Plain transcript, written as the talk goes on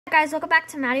Guys, welcome back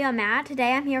to Maddie on Mad.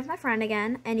 Today I'm here with my friend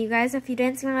again, and you guys, if you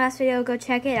didn't see my last video, go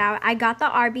check it out. I got the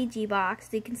RBG box,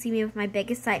 so you can see me with my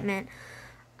big excitement.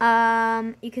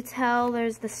 You could tell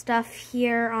there's the stuff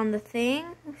here on the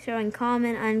thing, showing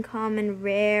common, uncommon,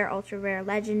 rare, ultra rare,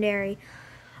 legendary.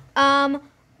 But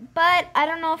I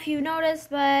don't know if you noticed,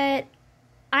 but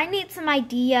I need some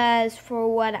ideas for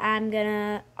what I'm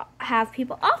gonna have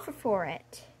people offer for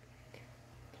it.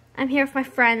 I'm here with my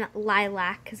friend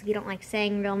Lilac, because we don't like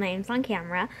saying real names on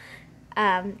camera.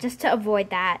 Just to avoid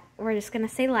that, we're just going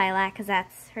to say Lilac, because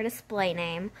that's her display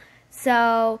name.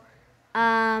 So,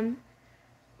 Lilac,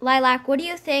 what do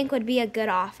you think would be a good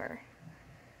offer?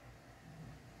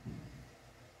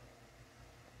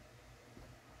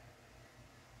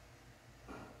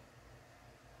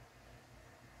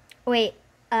 Wait,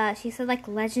 she said like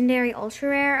legendary ultra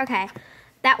rare? Okay,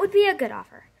 that would be a good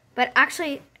offer. But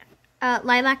actually,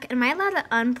 Lilac, am I allowed to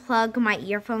unplug my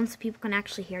earphones so people can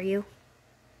actually hear you?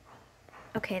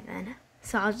 Okay then.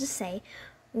 So I'll just say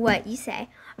what you say.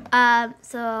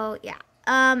 So yeah.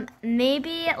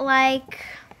 Maybe like,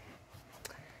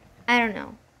 I don't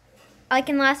know. Like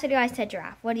in the last video I said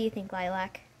giraffe. What do you think,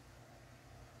 Lilac?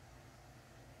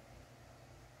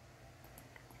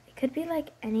 It could be like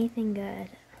anything good.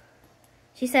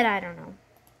 She said I don't know.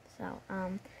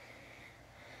 So,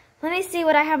 let me see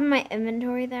what I have in my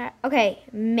inventory there. Okay,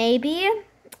 maybe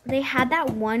they had that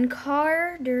one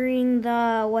car during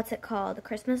the, what's it called, the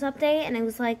Christmas update, and it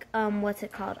was like, what's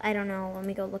it called? I don't know. Let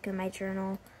me go look in my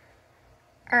journal.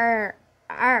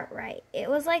 Alright. It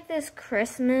was like this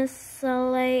Christmas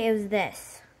sleigh. It was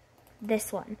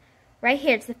this one. Right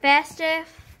here. It's the fastest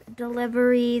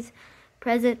deliveries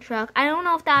present truck. I don't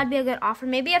know if that would be a good offer.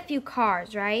 Maybe a few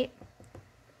cars, right?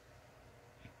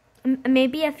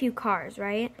 Maybe a few cars,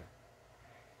 right?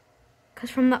 Because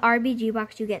from the RBG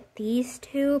box, you get these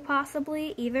two,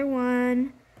 possibly. Either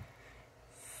one.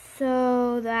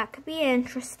 So, that could be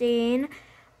interesting.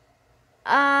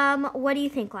 What do you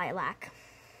think, Lilac?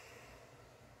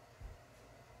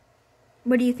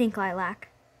 What do you think, Lilac?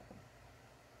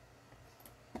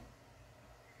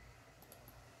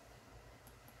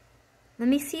 Let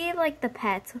me see, like, the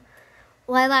pets.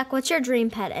 Lilac, what's your dream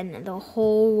pet in the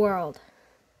whole world?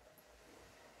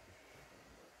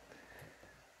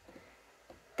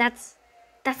 That's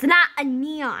not a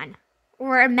neon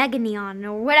or a mega neon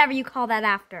or whatever you call that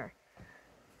after.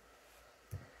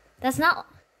 That's not.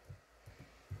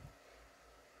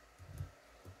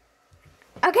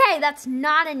 Okay, that's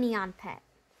not a neon pet.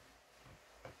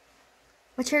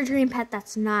 What's your dream pet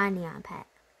that's not a neon pet?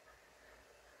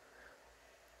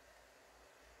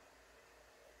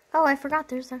 Oh, I forgot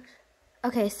there's actually.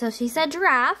 Okay, so she said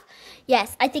giraffe.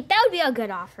 Yes, I think that would be a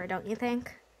good offer, don't you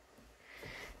think?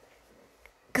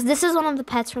 Because this is one of the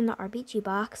pets from the RBG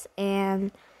box.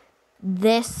 And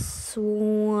this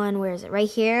one, where is it? Right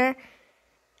here.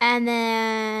 And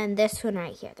then this one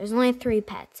right here. There's only 3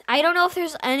 pets. I don't know if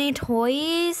there's any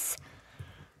toys.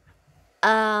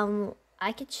 I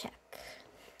could check.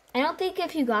 I don't think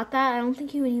if you got that, I don't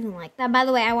think you would even like that. By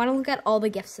the way, I want to look at all the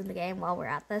gifts in the game while we're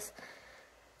at this.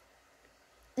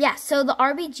 Yeah, so the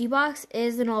RBG box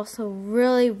is an also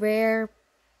really rare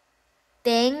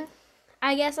thing,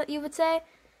 I guess that you would say.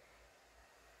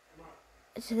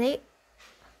 So they...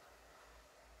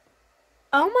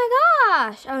 Oh my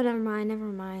gosh! Oh, never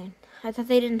mind. I thought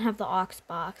they didn't have the aux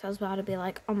box. I was about to be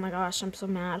like, oh my gosh, I'm so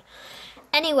mad.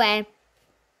 Anyway,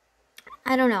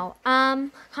 I don't know.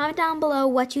 Comment down below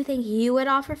what you think you would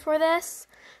offer for this,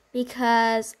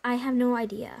 because I have no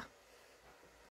idea.